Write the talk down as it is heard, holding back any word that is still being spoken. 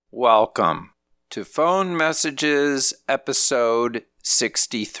Welcome to Phone Messages episode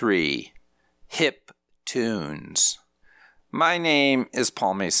 63, Hip Tunes. My name is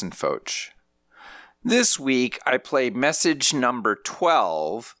Paul Mason Foch. This week I play message number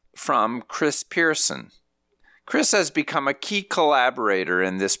 12 from Chris Pearson. Chris has become a key collaborator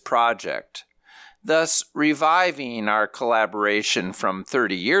in this project, thus reviving our collaboration from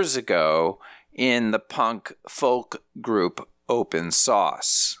 30 years ago in the punk folk group Open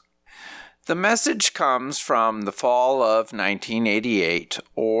Sauce. The message comes from the fall of 1988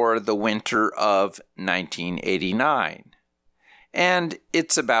 or the winter of 1989, and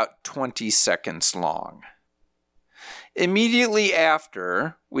it's about 20 seconds long. Immediately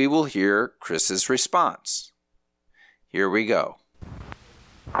after, we will hear Chris's response. Here we go.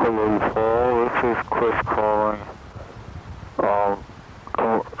 Hello, Paul. This is Chris calling.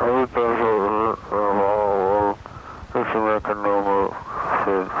 Just to make a number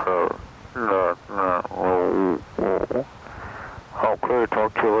says okay,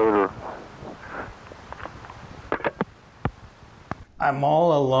 talk to you later. I'm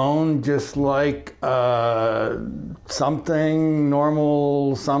all alone, just like something,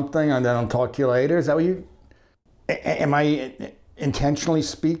 normal something, and then I'll talk to you later. Is that what you... Am I intentionally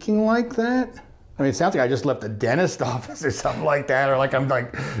speaking like that? I mean, it sounds like I just left the dentist office or something like that, or like I'm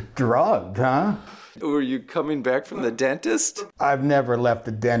like drugged, huh? Were you coming back from the dentist? I've never left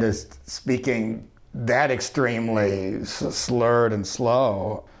the dentist speaking that extremely slurred and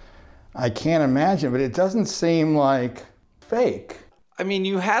slow. I can't imagine, but it doesn't seem like fake. I mean,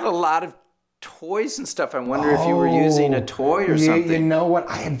 you had a lot of toys and stuff. I wonder if you were using a toy or something. You know what?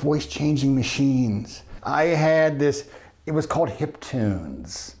 I had voice-changing machines. I had this, it was called Hip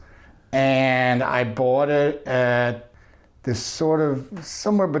Tunes. And I bought it at this sort of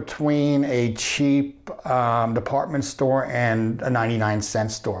somewhere between a cheap department store and a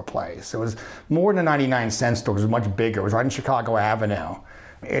 99-cent store place. It was more than a 99-cent store. It was much bigger. It was right in Chicago Avenue.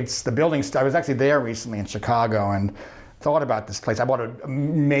 It's the building. I was actually there recently in Chicago and thought about this place. I bought an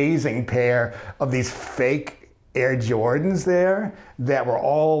amazing pair of these fake Air Jordans there that were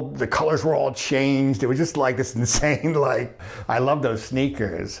all, the colors were all changed. It was just like this insane, like, I love those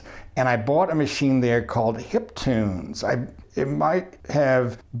sneakers. And I bought a machine there called Hip Tunes. It might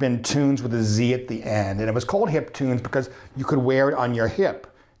have been tunes with a Z at the end. And it was called Hip Tunes because you could wear it on your hip.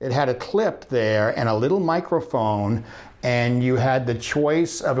 It had a clip there and a little microphone. And you had the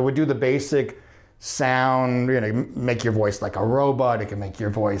choice of, it would do the basic sound, make your voice like a robot. It could make your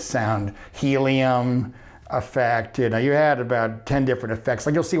voice sound helium effect. You had about 10 different effects.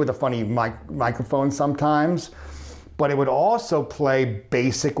 Like you'll see with a funny microphone sometimes. But it would also play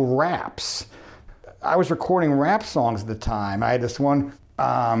basic raps. I was recording rap songs at the time. I had this one,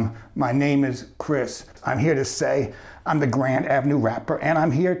 my name is Chris. I'm here to say I'm the Grand Avenue rapper, and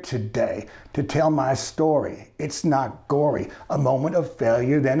I'm here today to tell my story. It's not gory. A moment of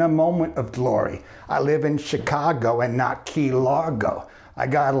failure, then a moment of glory. I live in Chicago and not Key Largo. I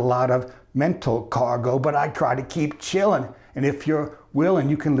got a lot of mental cargo, but I try to keep chillin'. And if you're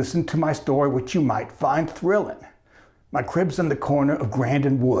willing, you can listen to my story, which you might find thrilling. My crib's in the corner of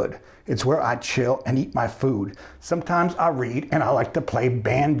Grandin Wood. It's where I chill and eat my food. Sometimes I read and I like to play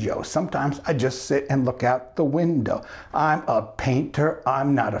banjo. Sometimes I just sit and look out the window. I'm a painter,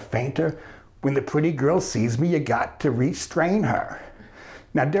 I'm not a fainter. When the pretty girl sees me, you got to restrain her.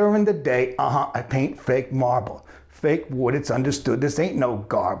 Now during the day, I paint fake marble. Fake wood, it's understood, this ain't no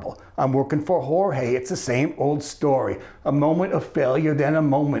garble. I'm working for Jorge, it's the same old story. A moment of failure, then a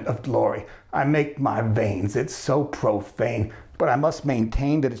moment of glory. I make my veins, it's so profane. But I must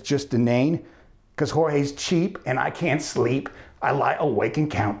maintain that it's just a name. Cause Jorge's cheap and I can't sleep. I lie awake and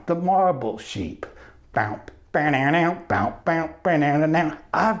count the marble sheep. I've got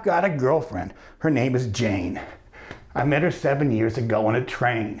a girlfriend, her name is Jane. I met her 7 years ago on a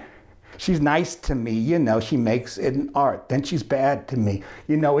train. She's nice to me, she makes it an art. Then she's bad to me,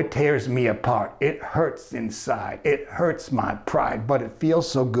 it tears me apart. It hurts inside, it hurts my pride, but it feels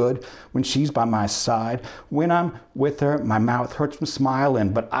so good when she's by my side. When I'm with her, my mouth hurts from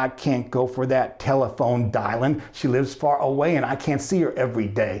smiling, but I can't go for that telephone dialing. She lives far away and I can't see her every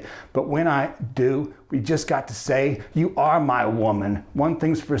day. But when I do, we just got to say, you are my woman. One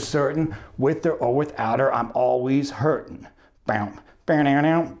thing's for certain, with her or without her, I'm always hurting. Bam.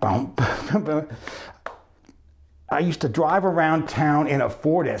 I used to drive around town in a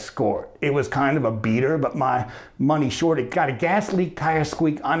Ford Escort. It was kind of a beater, but my money short. It got a gas leak, tire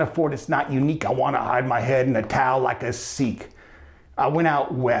squeak on a Ford. It's not unique. I want to hide my head in a towel like a Sikh. I went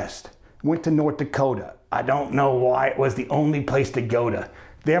out west, went to North Dakota. I don't know why it was the only place to go to.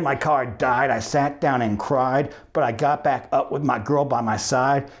 There my car died. I sat down and cried, but I got back up with my girl by my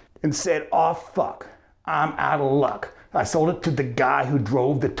side. and said, "Oh fuck, I'm out of luck." I sold it to the guy who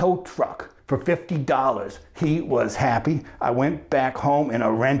drove the tow truck for $50. He was happy. I went back home in a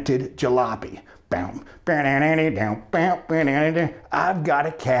rented jalopy. I've got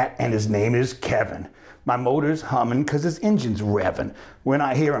a cat and his name is Kevin. My motor's humming cause his engine's revving. When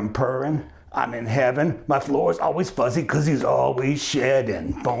I hear him purring, I'm in heaven. My floor's always fuzzy cause he's always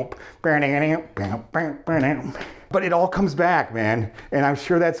shedding. But it all comes back, man. And I'm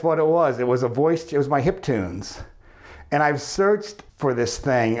sure that's what it was. It was a voice, it was my hip tunes. And I've searched for this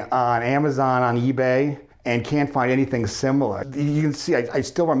thing on Amazon, on eBay, and can't find anything similar. You can see, I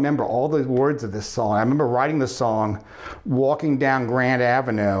still remember all the words of this song. I remember writing the song, walking down Grand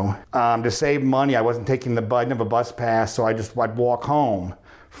Avenue. To save money, I wasn't taking the button of a bus pass, so I'd walk home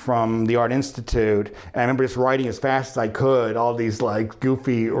from the Art Institute. And I remember just writing as fast as I could, all these like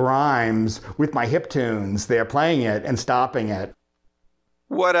goofy rhymes with my hip tunes. They're playing it and stopping it.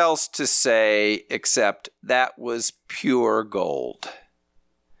 What else to say except that was pure gold.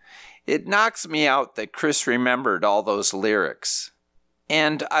 It knocks me out that Chris remembered all those lyrics.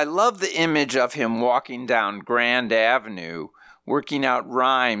 And I love the image of him walking down Grand Avenue, working out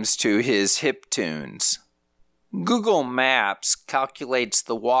rhymes to his hip tunes. Google Maps calculates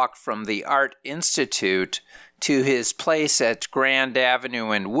the walk from the Art Institute to his place at Grand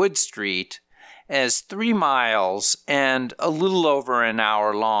Avenue and Wood Street as 3 miles and a little over an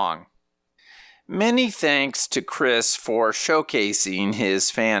hour long. Many thanks to Chris for showcasing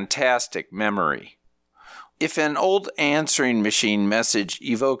his fantastic memory. If an old answering machine message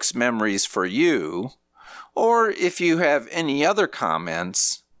evokes memories for you, or if you have any other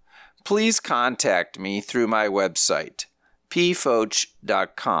comments, please contact me through my website,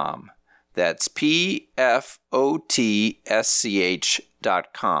 pfoch.com. That's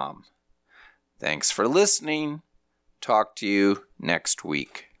pfootsch.com. Thanks for listening. Talk to you next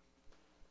week.